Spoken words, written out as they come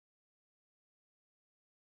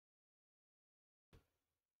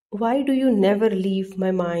Why do you never leave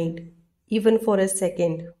my mind, even for a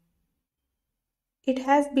second? It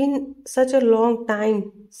has been such a long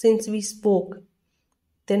time since we spoke.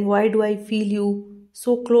 Then why do I feel you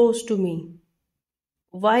so close to me?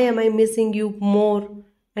 Why am I missing you more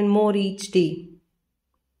and more each day?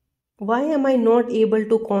 Why am I not able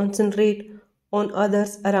to concentrate on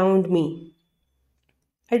others around me?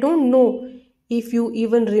 I don't know if you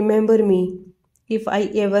even remember me, if I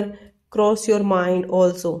ever cross your mind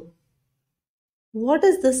also. What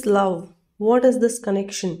is this love? What is this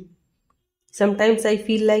connection? Sometimes I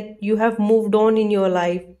feel like you have moved on in your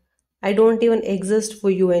life. I don't even exist for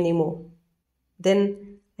you anymore.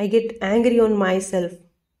 Then I get angry on myself.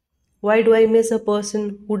 Why do I miss a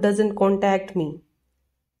person who doesn't contact me?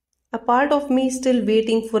 A part of me is still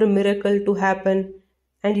waiting for a miracle to happen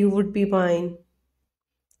and you would be mine.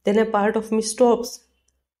 Then a part of me stops,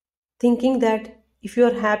 thinking that if you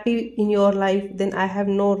are happy in your life, then I have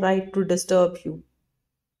no right to disturb you.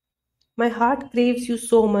 My heart craves you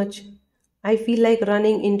so much. I feel like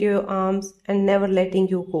running into your arms and never letting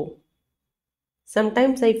you go.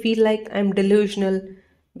 Sometimes I feel like I'm delusional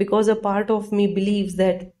because a part of me believes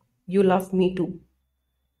that you love me too.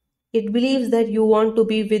 It believes that you want to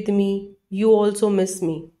be with me, you also miss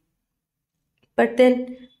me. But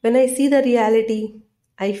then when I see the reality,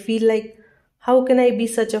 I feel like how can I be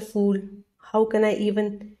such a fool? How can I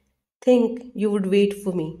even think you would wait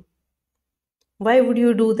for me? Why would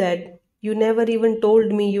you do that? You never even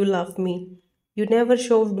told me you love me. You never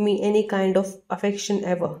showed me any kind of affection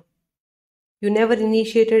ever. You never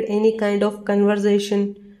initiated any kind of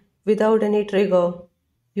conversation without any trigger.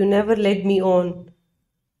 You never led me on.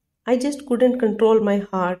 I just couldn't control my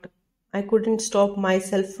heart. I couldn't stop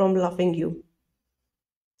myself from loving you.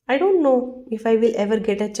 I don't know if I will ever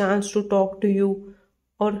get a chance to talk to you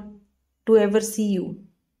or to ever see you.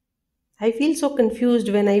 I feel so confused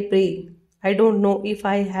when I pray. I don't know if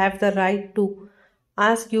I have the right to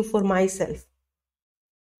ask you for myself.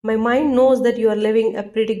 My mind knows that you are living a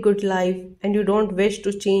pretty good life and you don't wish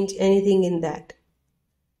to change anything in that.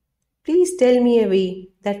 Please tell me a way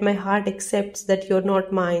that my heart accepts that you're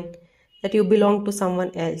not mine, that you belong to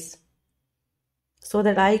someone else, so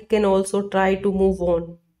that I can also try to move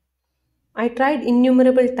on. I tried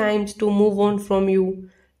innumerable times to move on from you,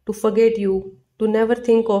 to forget you, to never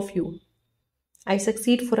think of you. I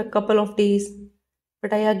succeed for a couple of days,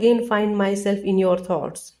 but I again find myself in your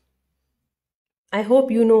thoughts. I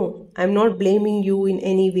hope you know I'm not blaming you in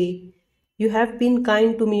any way. You have been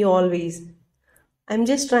kind to me always. I'm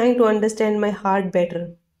just trying to understand my heart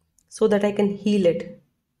better so that I can heal it.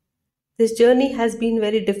 This journey has been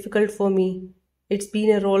very difficult for me. It's been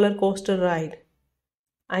a roller coaster ride.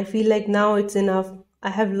 I feel like now it's enough. I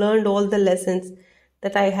have learned all the lessons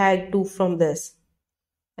that I had to from this.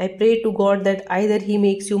 I pray to God that either He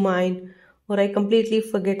makes you mine or I completely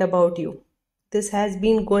forget about you. This has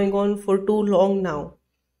been going on for too long now.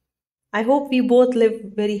 I hope we both live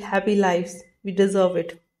very happy lives. We deserve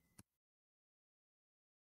it.